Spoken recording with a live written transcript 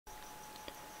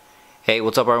Hey,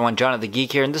 what's up everyone, Johnny the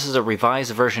Geek here, and this is a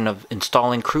revised version of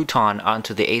installing Crouton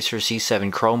onto the Acer C7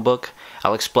 Chromebook.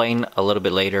 I'll explain a little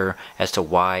bit later as to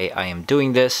why I am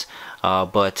doing this,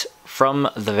 but from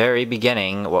the very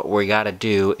beginning, what we gotta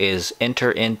do is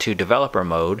enter into developer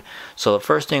mode. So the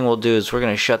first thing we'll do is we're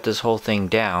gonna shut this whole thing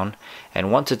down,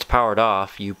 and once it's powered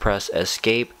off, you press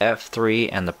Escape F3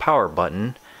 and the power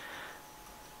button,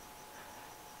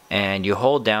 and you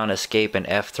hold down Escape and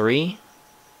F3.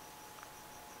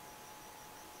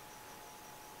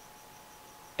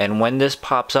 And when this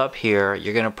pops up here,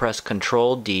 you're going to press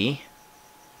Ctrl+D,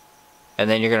 and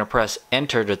then you're going to press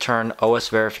Enter to turn OS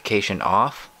verification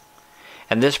off.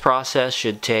 And this process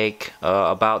should take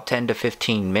about 10 to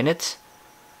 15 minutes.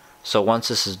 So once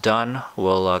this is done,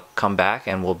 we'll come back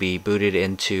and we'll be booted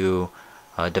into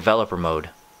developer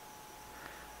mode.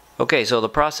 Okay, so the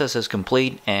process is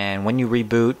complete, and when you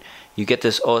reboot, you get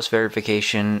this OS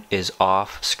verification is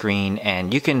off screen,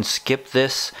 and you can skip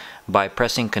this by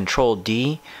pressing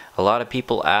Ctrl+D. A lot of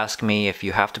people ask me if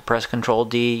you have to press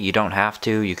Ctrl+D. You don't have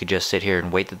to. You could just sit here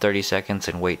and wait the 30 seconds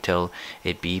and wait till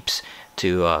it beeps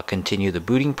to continue the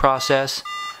booting process,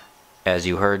 as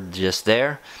you heard just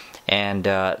there. And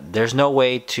there's no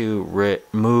way to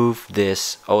remove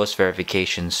this OS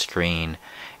verification screen,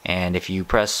 and if you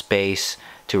press space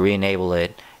to re-enable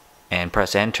it and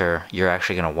press enter, you're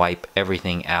actually going to wipe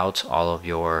everything out, all of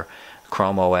your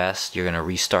Chrome OS. You're going to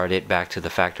restart it back to the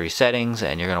factory settings,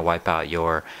 and you're going to wipe out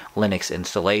your Linux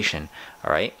installation.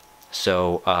 Alright,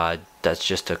 so that's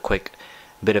just a quick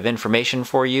bit of information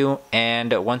for you.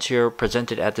 And once you're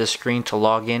presented at this screen to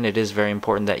log in, it is very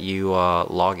important that you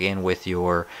log in with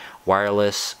your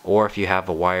wireless, or if you have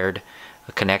a wired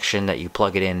connection, that you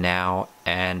plug it in now,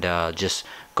 and just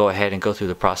go ahead and go through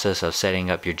the process of setting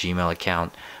up your Gmail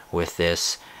account with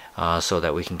this so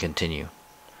that we can continue.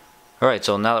 Alright,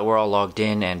 so now that we're all logged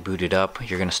in and booted up,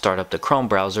 you're going to start up the Chrome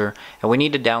browser, and we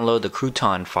need to download the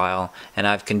Crouton file, and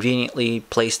I've conveniently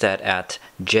placed that at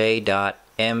j.mp/cb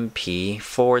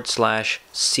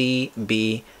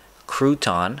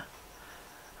Crouton.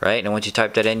 Right, and once you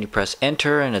type that in, you press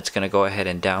enter, and it's going to go ahead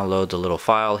and download the little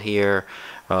file here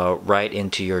right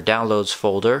into your downloads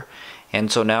folder.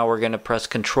 And so now we're going to press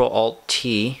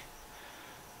Ctrl+Alt+T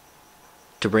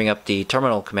to bring up the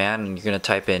terminal command, and you're going to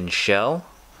type in shell,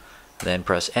 then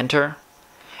press enter.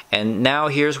 And now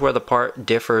here's where the part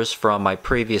differs from my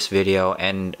previous video,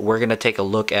 and we're going to take a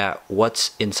look at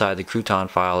what's inside the Crouton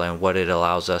file and what it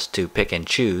allows us to pick and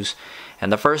choose.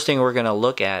 And the first thing we're going to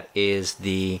look at is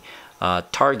the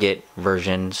target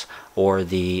versions, or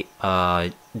the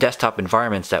desktop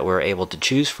environments that we're able to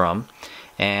choose from.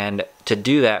 And to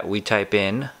do that, we type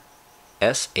in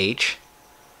sh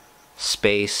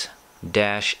space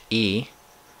 -e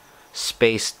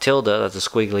space tilde, that's a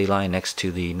squiggly line next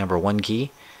to the number 1 key,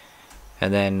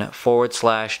 and then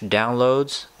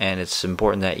 /downloads, and it's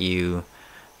important that you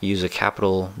use a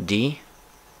capital D,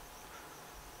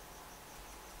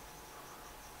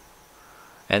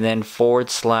 and then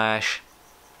 /Crouton,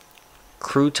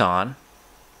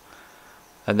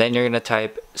 and then you're going to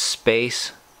type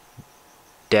space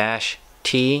 -t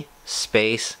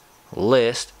space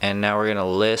list, and now we're going to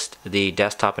list the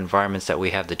desktop environments that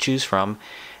we have to choose from.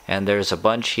 And there's a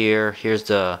bunch here. Here's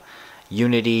the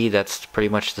Unity, that's pretty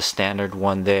much the standard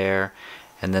one there,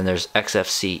 and then there's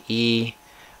XFCE,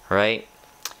 right,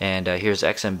 and here's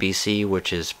XMBC,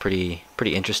 which is pretty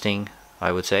interesting,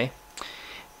 I would say.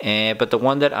 But the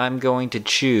one that I'm going to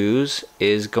choose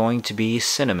is going to be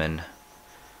Cinnamon,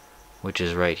 which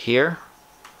is right here,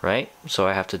 right? So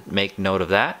I have to make note of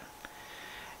that.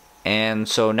 And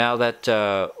so now that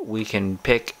we can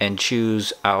pick and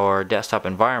choose our desktop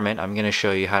environment, I'm going to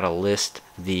show you how to list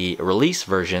the release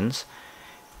versions.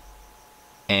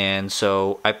 And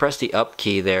so I press the up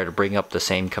key there to bring up the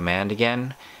same command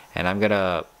again, and I'm going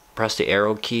to press the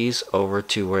arrow keys over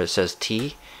to where it says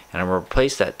T, and I'm going to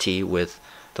replace that T with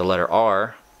the letter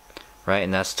R, right,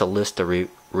 and that's to list the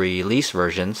release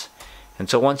versions. And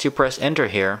so once you press enter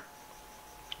here,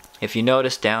 if you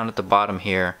notice down at the bottom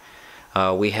here,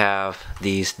 we have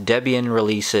these Debian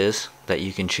releases that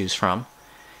you can choose from,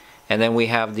 and then we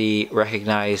have the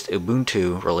recognized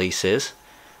Ubuntu releases,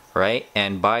 right,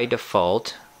 and by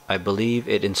default I believe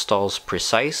it installs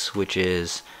Precise, which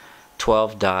is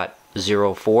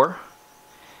 12.04,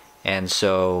 and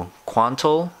so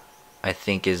Quantal I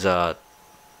think is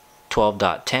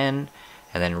 12.10,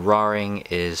 and then Roaring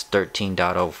is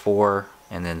 13.04,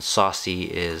 and then Saucy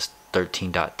is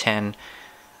 13.10.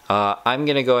 I'm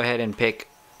going to go ahead and pick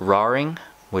Roaring,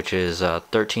 which is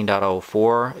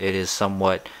 13.04. It is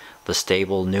somewhat the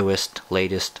stable, newest,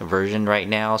 latest version right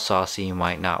now. Saucy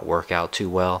might not work out too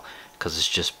well because it's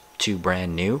just too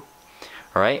brand new.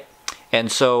 Alright,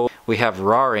 and so we have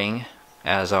Roaring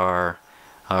as our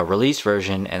release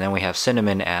version, and then we have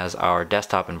Cinnamon as our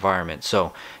desktop environment.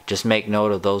 So just make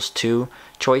note of those two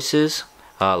choices.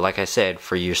 Like I said,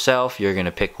 for yourself, you're going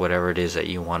to pick whatever it is that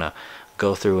you want to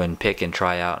go through and pick and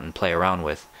try out and play around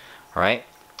with. Alright,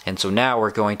 and so now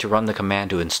we're going to run the command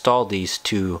to install these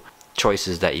two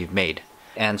choices that you've made.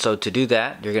 And so to do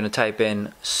that, you're going to type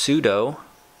in sudo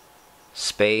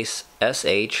space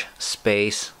sh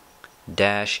space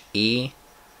 -e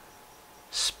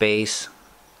space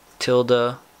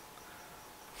tilde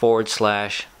 /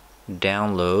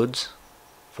 downloads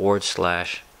 /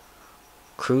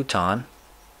 Crouton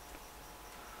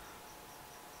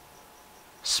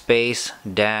space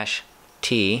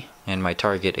 -t, and my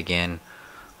target again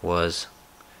was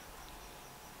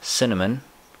Cinnamon,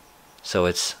 so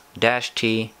it's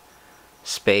 -t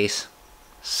space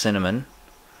Cinnamon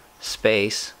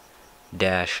space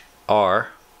 -r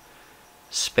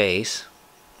space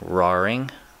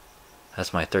Roaring.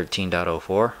 That's my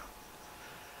 13.04.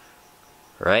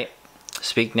 Right?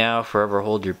 Speak now, forever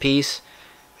hold your peace,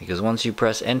 because once you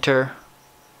press enter,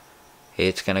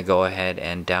 it's going to go ahead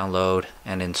and download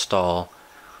and install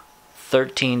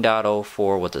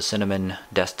 13.04 with the Cinnamon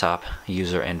desktop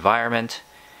user environment.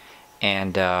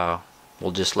 And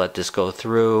we'll just let this go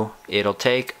through. It'll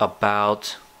take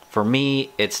about, for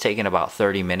me, it's taken about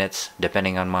 30 minutes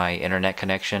depending on my internet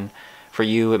connection. For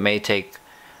you, it may take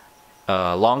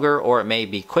longer, or it may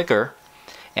be quicker.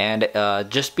 And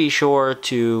just be sure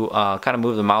to kind of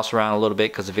move the mouse around a little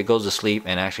bit, because if it goes to sleep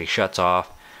and actually shuts off,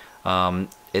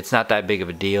 it's not that big of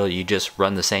a deal. You just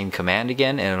run the same command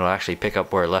again and it'll actually pick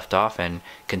up where it left off and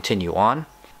continue on.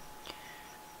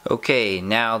 Okay,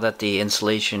 now that the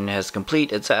installation is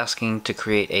complete, it's asking to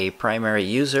create a primary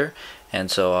user, and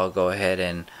so I'll go ahead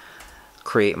and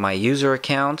create my user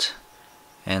account,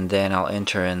 and then I'll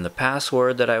enter in the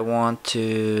password that I want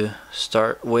to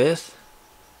start with.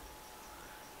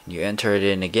 You enter it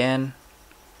in again.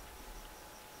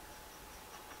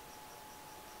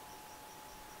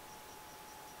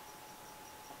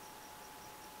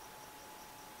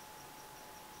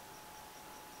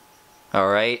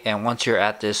 Alright, and once you're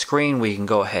at this screen, we can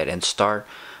go ahead and start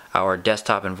our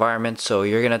desktop environment. So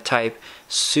you're going to type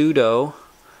sudo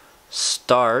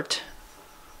start,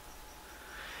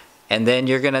 and then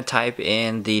you're going to type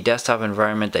in the desktop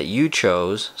environment that you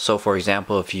chose. So for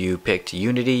example, if you picked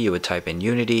Unity, you would type in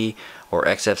Unity, or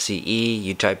XFCE,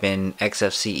 you type in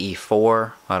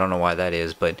XFCE4. I don't know why that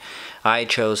is, but I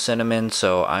chose Cinnamon,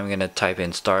 so I'm going to type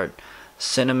in start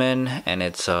Cinnamon, and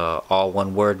it's all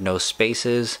one word, no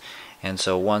spaces. And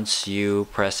so once you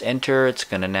press enter, it's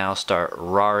going to now start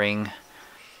roaring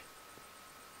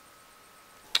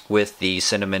with the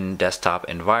Cinnamon desktop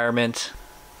environment.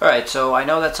 Alright, so I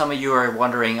know that some of you are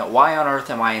wondering, why on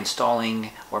earth am I installing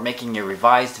or making a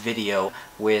revised video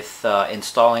with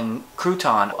installing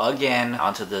Crouton again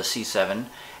onto the C7.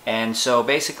 And so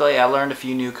basically I learned a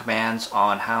few new commands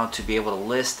on how to be able to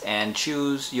list and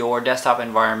choose your desktop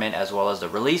environment as well as the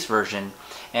release version,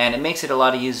 and it makes it a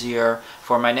lot easier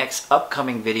for my next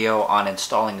upcoming video on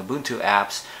installing Ubuntu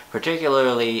apps,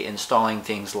 particularly installing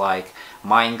things like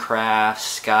Minecraft,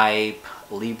 Skype,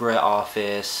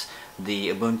 LibreOffice, the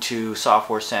Ubuntu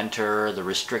Software Center, the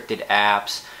restricted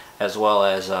apps, as well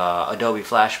as Adobe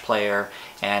Flash Player.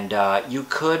 And you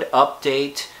could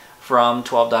update from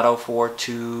 12.04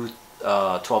 to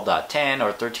 12.10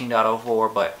 or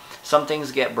 13.04, but some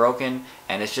things get broken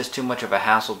and it's just too much of a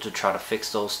hassle to try to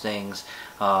fix those things.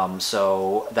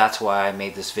 So that's why I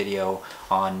made this video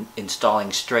on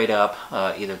installing straight up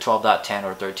either 12.10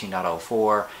 or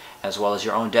 13.04, as well as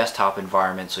your own desktop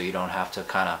environment, so you don't have to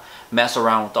kind of mess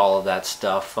around with all of that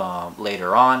stuff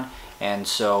later on. And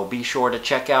so be sure to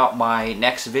check out my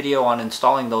next video on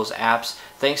installing those apps.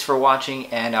 Thanks for watching,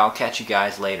 and I'll catch you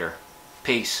guys later.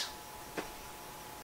 Peace.